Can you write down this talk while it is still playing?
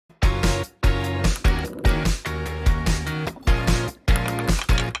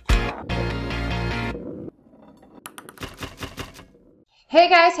Hey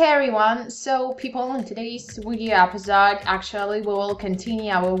guys, hey everyone. So people, in today's video episode, actually we will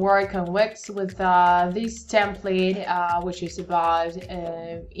continue our work on Wix with this template, which is about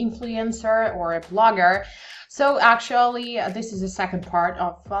influencer or a blogger. So actually, this is the second part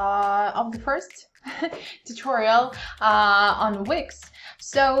of the first tutorial on Wix.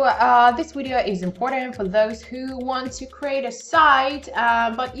 So this video is important for those who want to create a site,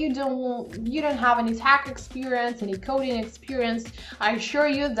 but you don't have any tech experience, any coding experience. I assure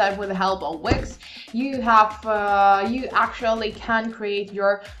you that with the help of Wix, you actually can create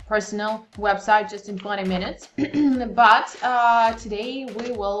your personal website just in 20 minutes. But today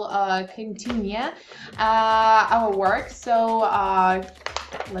we will continue our work. So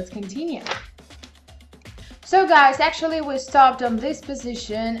let's continue. So guys, actually we stopped on this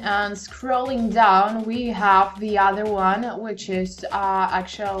position, and scrolling down we have the other one, which is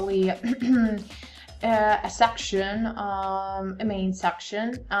actually a section, a main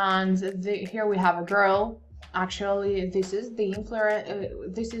section, and here we have a girl. Actually, this is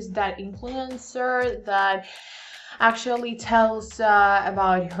that influencer that actually tells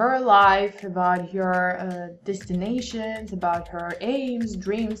about her life, about her destinations, about her aims,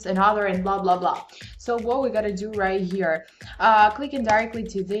 dreams, and blah blah blah. So what we gotta do right here, clicking directly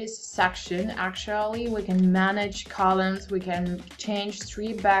to this section, actually we can manage columns, we can change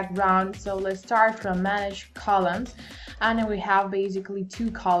street background. So let's start from manage columns, and then we have basically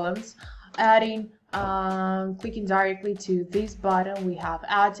two columns. Clicking directly to this button, we have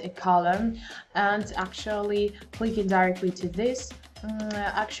add a column, and actually clicking directly to this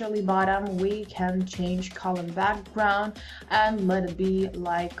bottom, we can change column background and let it be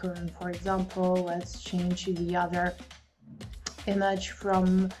like, for example, let's change the other image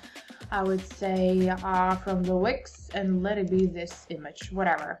from, I would say, from the Wix, and let it be this image,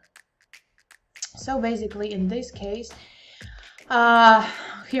 whatever. So basically in this case,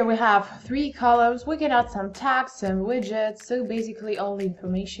 here we have three columns. We can add some tags and widgets. So basically all the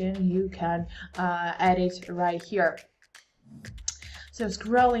information you can edit right here. So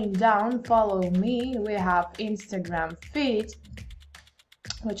scrolling down, follow me, we have Instagram feed,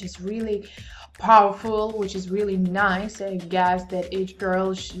 which is really powerful, which is really nice. I guess that each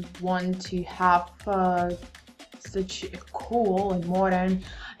girl should want to have such a cool and modern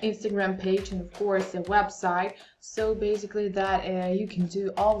Instagram page, and of course a website. So basically that you can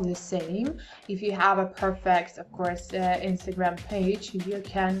do all the same. If you have a perfect, of course, Instagram page, you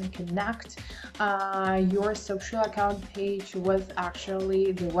can connect your social account page with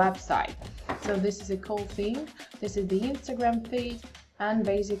actually the website. So this is a cool thing. This is the Instagram feed, and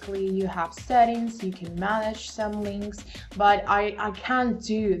basically you have settings, you can manage some links, but I can't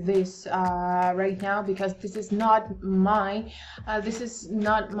do this right now because this is not my I would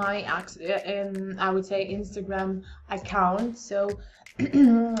say Instagram account. So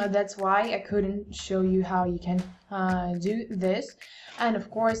that's why I couldn't show you how you can do this. And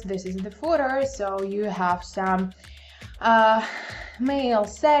of course this is the footer, so you have some mail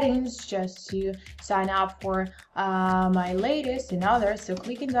settings just to sign up for my latest and others. So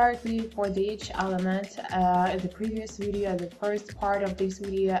clicking directly for each element. In the previous video, the first part of this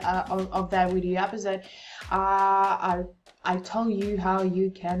video, of that video episode, I told you how you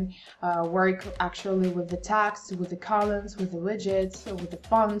can work actually with the text, with the columns, with the widgets, with the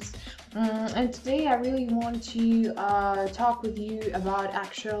fonts. And today I really want to talk with you about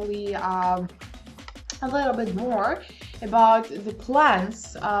actually a little bit more about the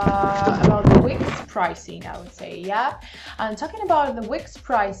plans, about the Wix pricing, I would say. Yeah, and talking about the Wix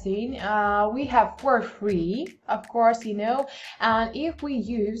pricing, we have for free, of course, you know, and if we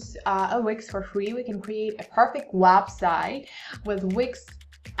use a Wix for free, we can create a perfect website with Wix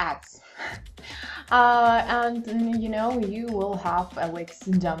ads. And you know, you will have a Wix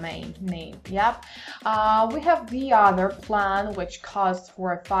domain name. Yep. We have the other plan, which costs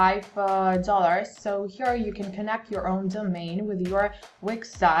for $5. So here you can connect your own domain with your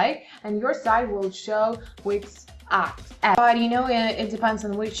Wix site, and your site will show Wix ads. But you know, it depends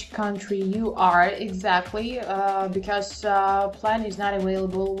on which country you are exactly, because plan is not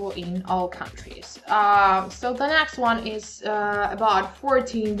available in all countries. So the next one is about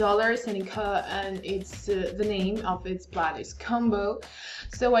 $14, and it's the name of its plan is Combo.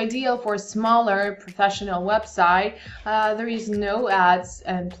 So ideal for smaller professional website. There is no ads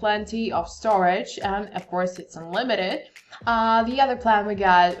and plenty of storage, and of course it's unlimited. The other plan we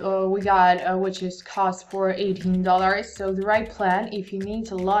got which is cost for $18. So the right plan if you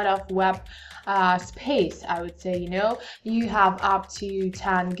need a lot of web space, I would say. You know, you have up to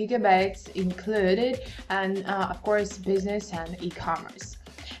 10 gigabytes included, and of course business and e-commerce.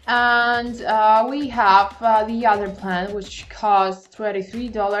 And we have the other plan, which costs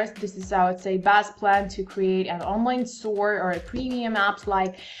 $23. This is, I would say, best plan to create an online store or a premium apps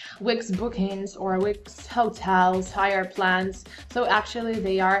like Wix Bookings or Wix Hotels, higher plans. So actually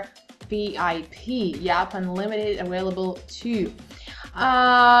they are VIP, yep, unlimited, available too.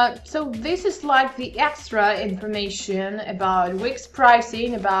 So this is like the extra information about Wix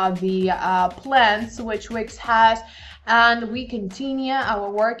pricing, about the plans which Wix has, and we continue our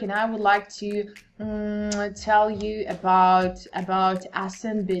work. And I would like to tell you about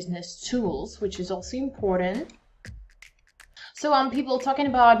SM Business Tools, which is also important. So people talking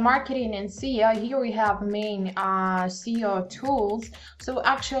about marketing and SEO, here we have main SEO tools. So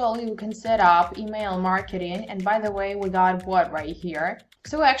actually we can set up email marketing, and by the way, we got what right here.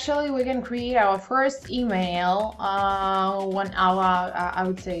 So actually we can create our first email on our I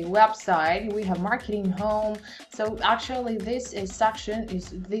would say website. We have marketing home. So actually this section is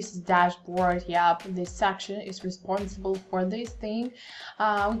this dashboard. Yep, this section is responsible for this thing.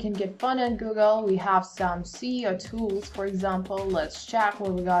 We can get fun on Google. We have some SEO tools, for example. Let's check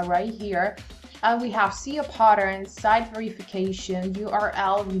what we got right here. And we have SEO patterns, site verification,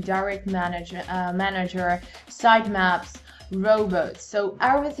 URL redirect manager, sitemaps, robots. So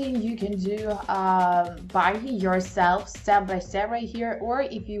everything you can do by yourself, step by step right here. Or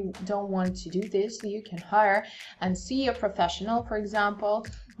if you don't want to do this, you can hire and SEO professional, for example.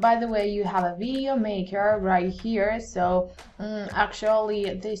 By the way, you have a video maker right here. So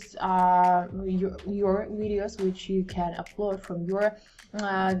actually this your videos which you can upload from your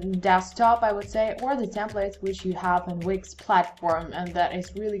desktop, I would say, or the templates which you have on Wix platform. And that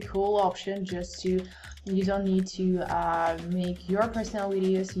is really cool option. Just to, you don't need to make your personal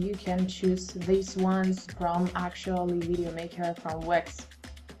videos. You can choose these ones from actually video maker from Wix.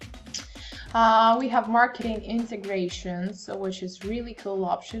 We have marketing integrations, which is really cool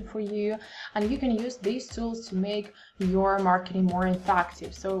option for you, and you can use these tools to make your marketing more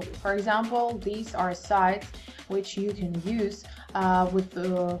effective. So for example, these are sites which you can use with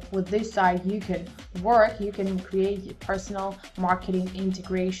this site. You can you can create personal marketing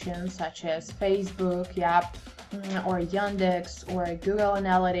integrations such as Facebook, yep, or Yandex or Google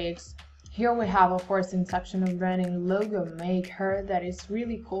Analytics. Here we have, of course, in section of branding, logo maker. That is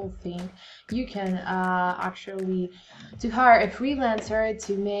really cool thing. You can actually to hire a freelancer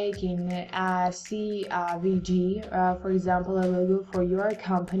to make in CVG, for example, a logo for your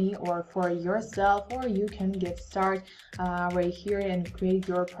company or for yourself, or you can get started right here and create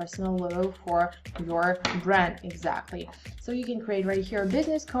your personal logo for your brand. Exactly. So you can create right here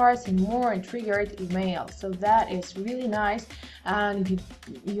business cards and more, and triggered email. So that is really nice, and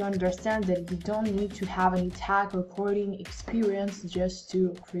you understand that you don't need to have any tag or coding experience just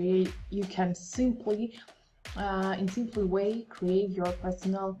to create. You can simply in simple way create your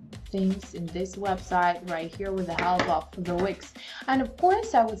personal things in this website right here with the help of the Wix. And of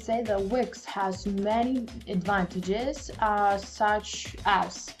course, I would say that Wix has many advantages, such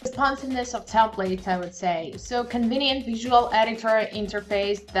as responsiveness of templates, I would say. So convenient visual editor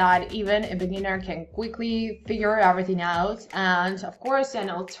interface that even a beginner can quickly figure everything out. And of course, an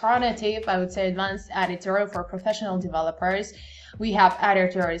alternative, I would say, advanced editor for professional developers. We have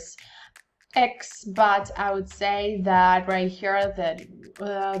editors X, but I would say that right here that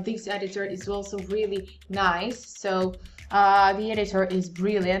this editor is also really nice. So the editor is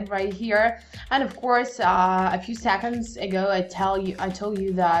brilliant right here. And of course, a few seconds ago I told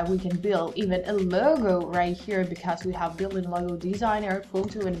you that we can build even a logo right here, because we have built-in logo designer,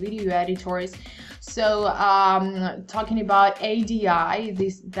 photo and video editors. So talking about ADI,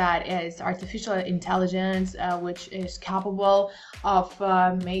 that is artificial intelligence, which is capable of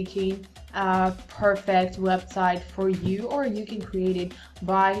making a perfect website for you, or you can create it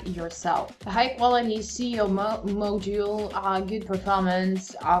by yourself. A high quality SEO module, good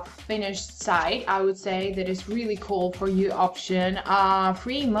performance of finished site, I would say that is really cool for you option.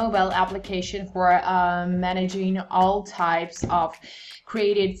 Free mobile application for managing all types of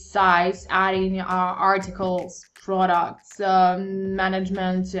created sites, adding articles, products,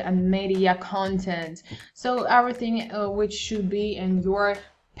 management and media content. So everything which should be in your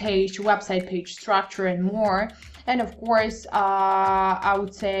page, website page structure and more. And of course, I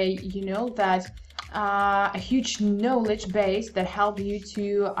would say, you know, that a huge knowledge base that help you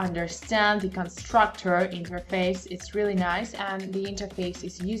to understand the constructor interface. It's really nice, and the interface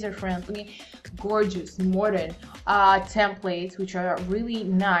is user-friendly, gorgeous, modern templates which are really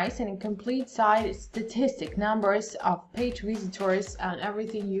nice, and a complete site statistic, numbers of page visitors and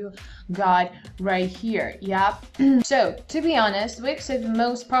everything you got right here. Yep. So to be honest, Wix is the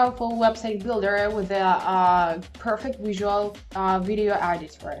most powerful website builder with a perfect visual video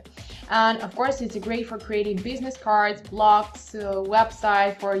editor, and of course it's great for creating business cards, blogs,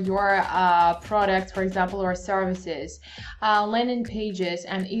 website for your products, for example, or services, landing pages,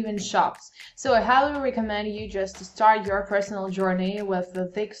 and even shops. So I highly recommend you just to start your personal journey with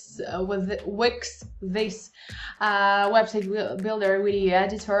Wix, this website builder video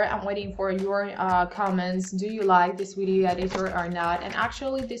editor. I'm waiting for your comments. Do you like this video editor or not? And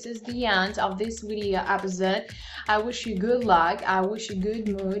actually, this is the end of this video episode. I wish you good luck, I wish you good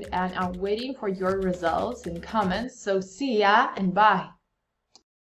mood, and I'm waiting for your results and comments. So see ya and bye.